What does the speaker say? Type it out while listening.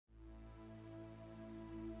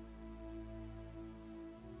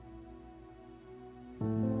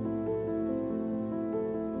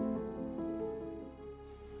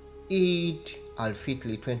Eid Al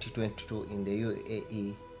Fitr 2022 in the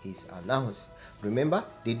UAE is announced. Remember,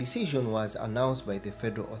 the decision was announced by the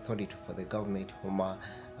Federal Authority for the Government,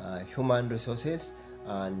 Human Resources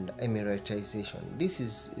and Emiratization. This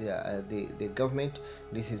is the government.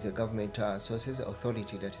 This is the government sources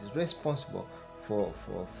authority that is responsible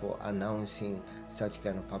for announcing such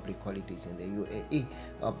kind of public holidays in the UAE.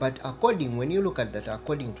 But when you look at that,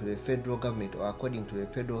 according to the federal government or according to the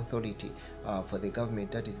federal authority for the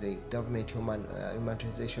government, that is the government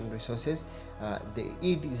humanitarian resources, the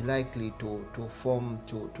Eid is likely to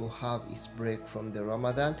have its break from the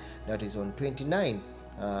Ramadan, that is on 29,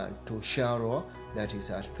 to Shawwal, that is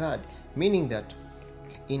at 3rd, meaning that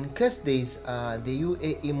in case there is the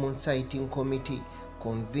UAE Moon Sighting Committee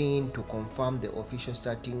convene to confirm the official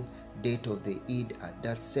starting date of the Eid at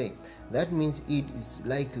that same. That means Eid is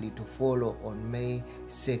likely to follow on May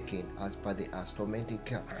 2nd as per the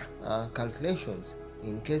astronomical calculations.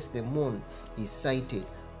 In case the moon is sighted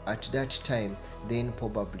at that time, then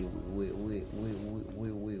probably we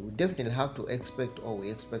definitely have to expect, or we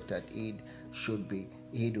expect that Eid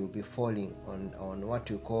will be falling on what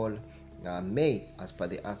we call May as per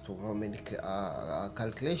the astronomical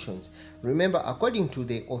calculations. Remember, according to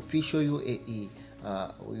the official UAE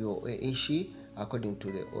according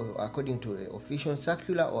to the official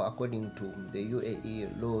circular, or according to the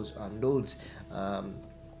UAE laws and rules,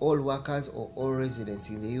 all workers or all residents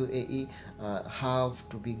in the UAE have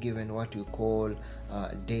to be given what we call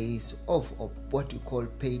days off, or what we call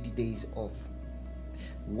paid days off.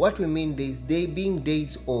 What we mean, there's being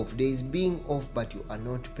days off, there's being off but you are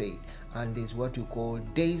not paid, and there's what we call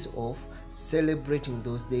days off, celebrating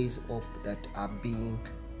those days off that are being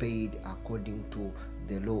paid according to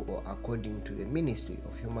the law or according to the Ministry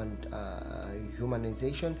of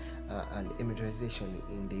Humanization and Emiratization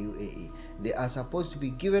in the UAE. They are supposed to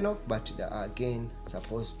be given off, but they are again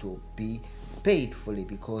supposed to be paid fully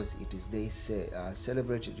because it is they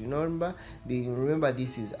celebrated. Remember,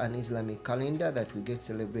 this is an Islamic calendar that we get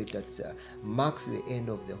celebrated that marks the end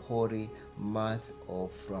of the holy month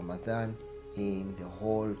of Ramadan in the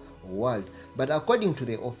whole world. But according to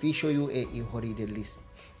the official UAE holiday list,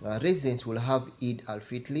 residents will have Eid Al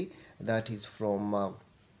Fitr, that is from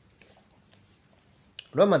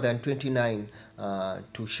Ramadan 29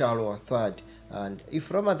 to Shawwal 3rd. And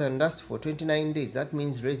if Ramadan lasts for 29 days, that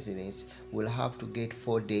means residents will have to get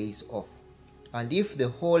 4 days off. And if the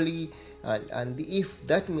holy if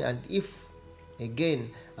again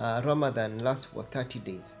Ramadan lasts for 30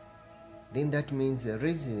 days, then that means the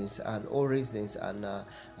residents and all residents and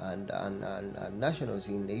nationals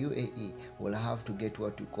in the UAE will have to get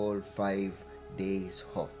what we call 5 days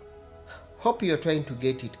off. Hope you're trying to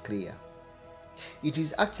get it clear. It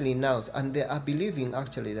is actually now, and they are believing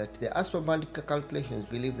actually that the astronomical calculations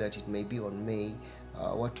believe that it may be on May,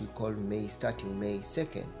 what we call May, starting May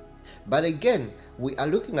 2nd. But again, we are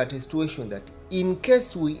looking at a situation that in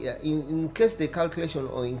case the calculation,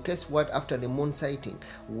 or in case after the moon sighting,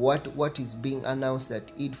 what is being announced that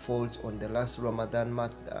it falls on the last Ramadan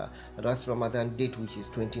month, last Ramadan date, which is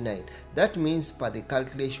 29. That means per the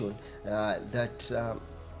calculation that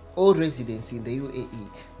all residents in the UAE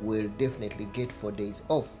will definitely get 4 days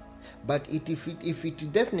off. But if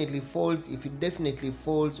it definitely falls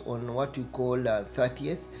on what we call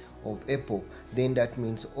 30th of April, then that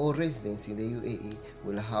means all residents in the UAE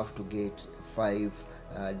will have to get 5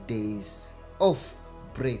 days off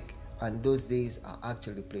break, and those days are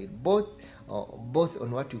actually paid both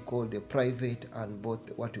on what we call the private and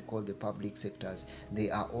both what we call the public sectors. They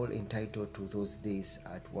are all entitled to those days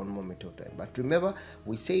at one moment of time. But remember,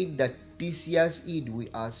 we said that this year's Eid, we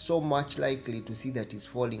are so much likely to see that it's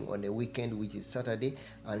falling on a weekend, which is Saturday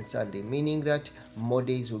and Sunday, meaning that more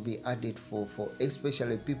days will be added for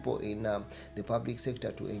especially people in the public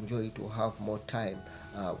sector to enjoy, to have more time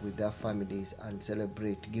with their families and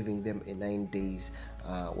celebrate, giving them a 9 days,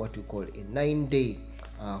 what we call a 9-day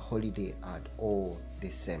holiday at all the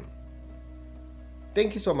same.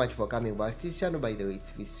 Thank you so much for coming back to this channel. By the way,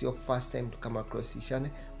 if it's your first time to come across this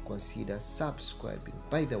channel, consider subscribing.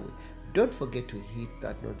 By the way, don't forget to hit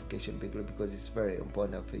that notification bell, because it's very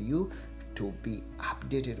important for you to be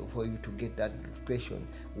updated, for you to get that notification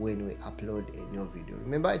when we upload a new video.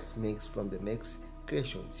 Remember, it's Mex from the Mex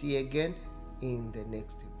Creation. See you again in the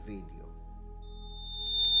next video.